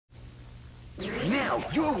Now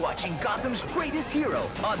you're watching Gotham's greatest hero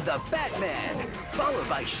on The Batman, followed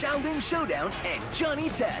by Shaolin Showdown and Johnny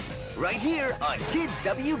Test, right here on Kids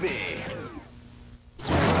WB.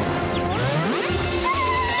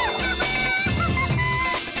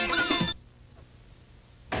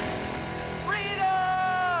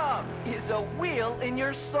 Freedom is a wheel in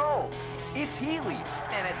your soul. It's Heelys,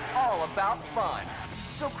 and it's all about fun.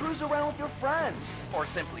 So cruise around with your friends, or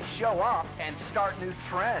simply show off and start new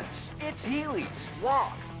trends. It's Heelys.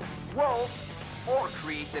 Walk, roll, or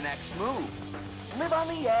create the next move. Live on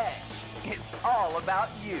the edge. It's all about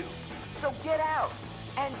you. So get out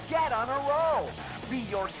and get on a roll. Be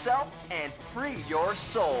yourself and free your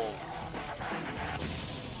soul.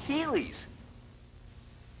 Heelys.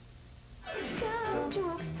 Come to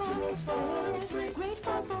a fun experience, great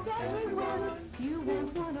fun for everyone. You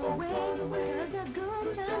won't run away, where's a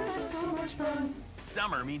good time, that's so much fun.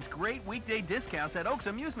 Summer means great weekday discounts at Oaks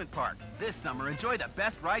Amusement Park. This summer, enjoy the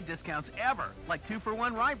best ride discounts ever, like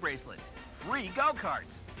 2-for-1 ride bracelets, free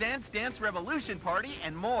go-karts, Dance Dance Revolution Party,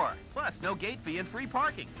 and more. Plus, no gate fee and free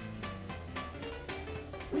parking.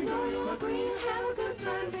 We know you'll agree, have a good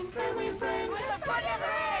time, bring family and friends. With the fun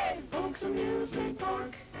never ends! Oaks Amusement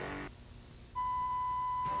Park.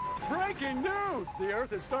 Breaking news! The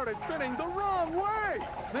Earth has started spinning the wrong way!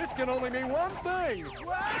 This can only mean one thing!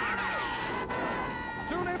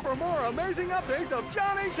 Tune in for more amazing updates of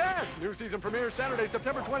Johnny Test! New season premieres Saturday,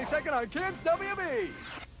 September 22nd on Kids WB!